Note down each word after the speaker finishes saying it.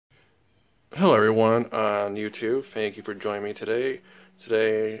Hello everyone on YouTube. Thank you for joining me today.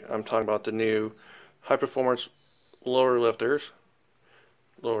 Today I'm talking about the new high performance lower lifters.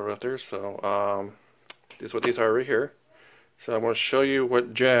 This is what these are right here. So I'm going to show you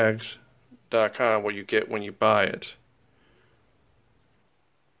what jags.com what you get when you buy it.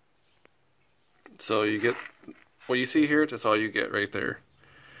 So you get what you see here, that's all you get right there.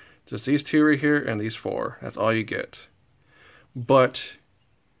 Just these two right here and these four. That's all you get. But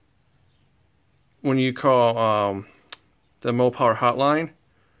when you call the MoPower hotline,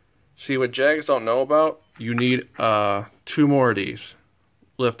 see what Jags don't know about, you need two more of these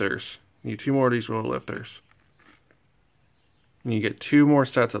lifters. You need two more of these little lifters. And you get two more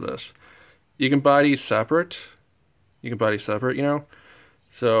sets of this. You can buy these separate. You know.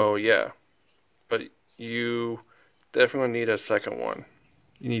 So yeah. But you definitely need a second one.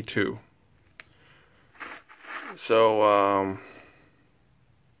 You need two. So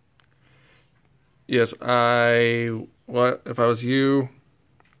yes, if I was you,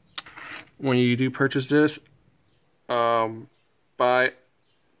 when you do purchase this, buy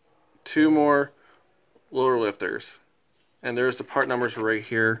two more lower lifters. And there's the part numbers right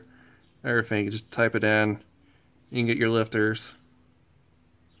here. Everything, you just type it in. You can get your lifters.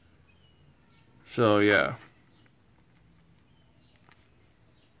 So yeah.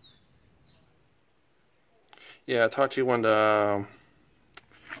 Yeah, I talked to one of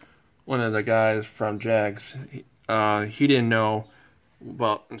the guys from Jags. He didn't know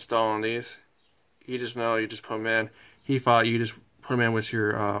about installing these. He just know you just put them in. He thought you just put them in with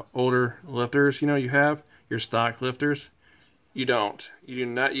your older lifters. You know, you have your stock lifters. You don't. You do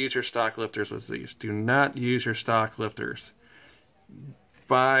not use your stock lifters with these. Do not use your stock lifters.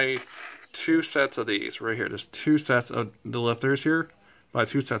 Buy two sets of these right here. There's two sets of the lifters here. Buy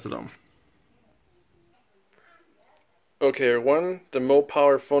two sets of them. Okay, everyone. The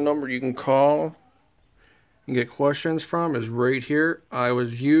MoPower phone number you can call and get questions from is right here. I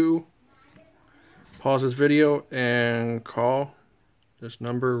was you. Pause this video and call this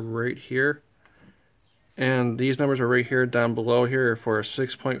number right here. And these numbers are right here down below here for a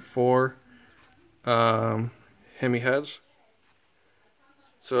 6.4 Hemi heads.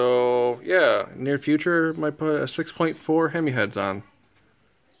 So yeah, near future might put a 6.4 Hemi heads on.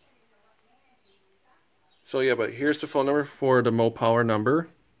 So yeah, but here's the phone number for the MoPower number.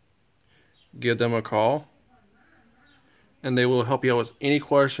 Give them a call, and they will help you out with any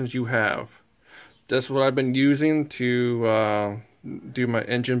questions you have. That's what I've been using to do my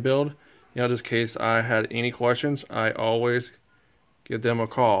engine build. You know, just in case I had any questions, I always give them a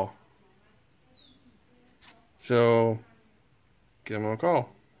call. So, give them a call.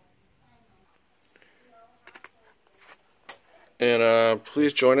 And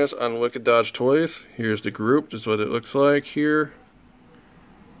please join us on W.D.T Toys. Here's the group. This is what it looks like here.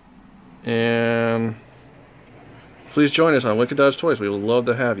 And please join us on W.D.T Toys. We would love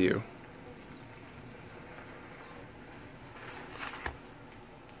to have you.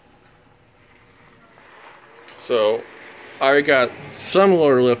 So, I already got some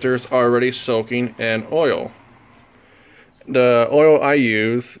lower lifters already soaking in oil. The oil I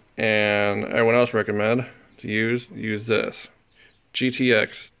use, and everyone else recommend to use this.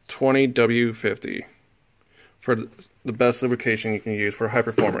 GTX 20W50 for the best lubrication you can use for high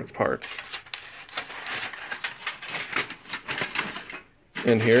performance parts.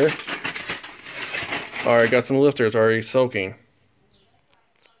 In here, I got some lifters already soaking.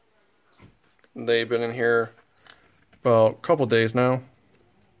 They've been in here about a couple days now.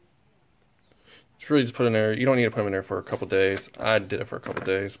 It's really just put in there. You don't need to put them in there for a couple days. I did it for a couple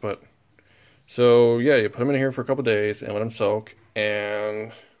days, but so yeah, you put them in here for a couple days and let them soak,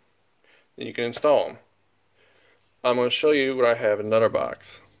 and then you can install them. I'm going to show you what I have in another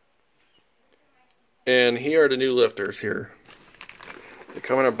box. And here are the new lifters here. They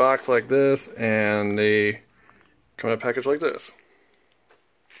come in a box like this, and they come in a package like this.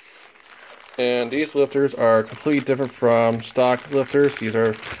 And these lifters are completely different from stock lifters. These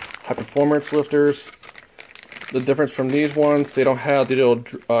are high performance lifters. The difference from these ones, they don't have the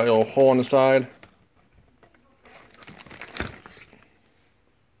little hole on the side.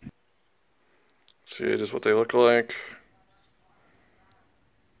 See, this is what they look like.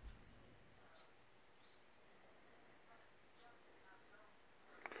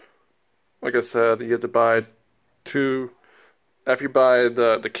 Like I said, you have to buy two. After you buy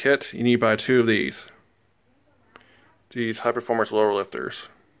the kit, you need to buy two of these. These high performance lower lifters.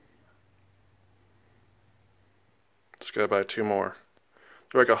 Just gotta buy two more.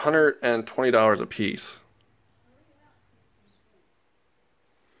 They're like $120 a piece.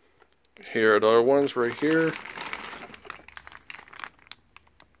 Here are the other ones right here.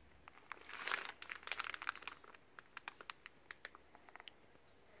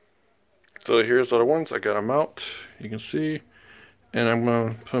 So here's the other ones. I got them out, you can see, and I'm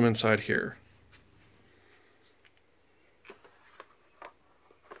going to put them inside here.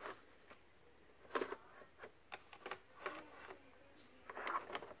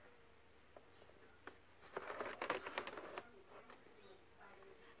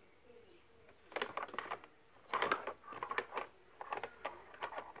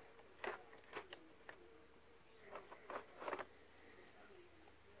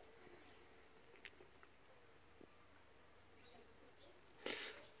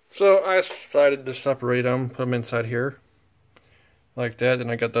 So I decided to separate them, put them inside here, like that. And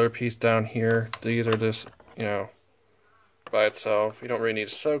I got the other piece down here. These are just, you know, by itself. You don't really need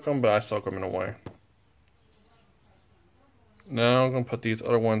to soak them, but I soak them in a way. Now I'm going to put these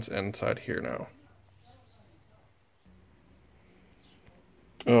other ones inside here now.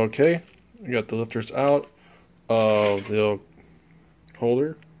 Okay, I got the lifters out of the little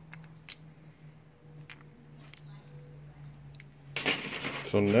holder.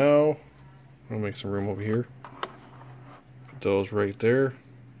 So now, I'm going to make some room over here. Put those right there.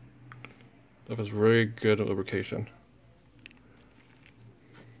 That was very good lubrication.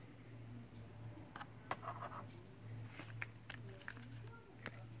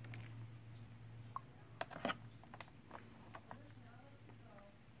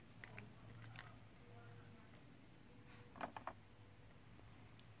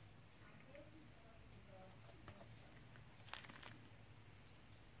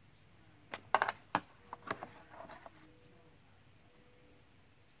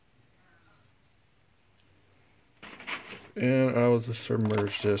 And I will just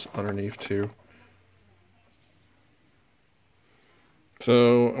submerge this underneath too.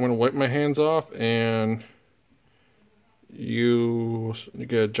 So I'm going to wipe my hands off and you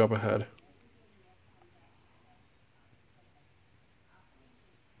get a jump ahead.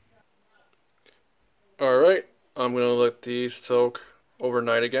 Alright, I'm going to let these soak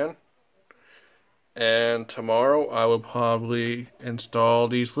overnight again. And tomorrow I will probably install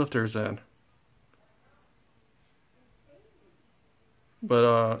these lifters in.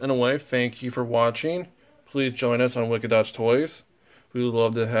 But in a way, thank you for watching. Please join us on W.D.T Toys. We would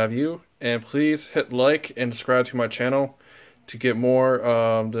love to have you. And please hit like and subscribe to my channel to get more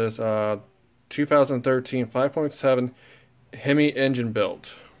of this 2013 5.7 Hemi engine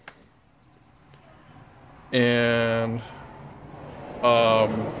build. And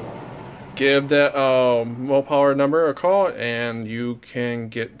give that Power number a call and you can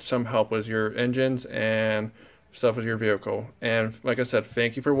get some help with your engines and stuff with your vehicle. And like I said,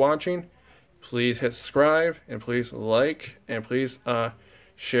 thank you for watching. Please hit subscribe and please like and please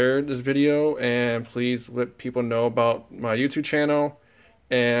share this video and please let people know about my YouTube channel.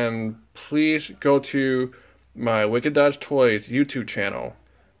 And please go to my W.D.T Toys YouTube channel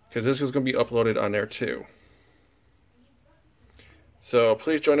because this is going to be uploaded on there too. So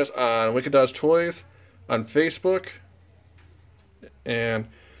please join us on W.D.T Toys on Facebook. And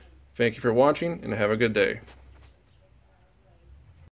thank you for watching and have a good day.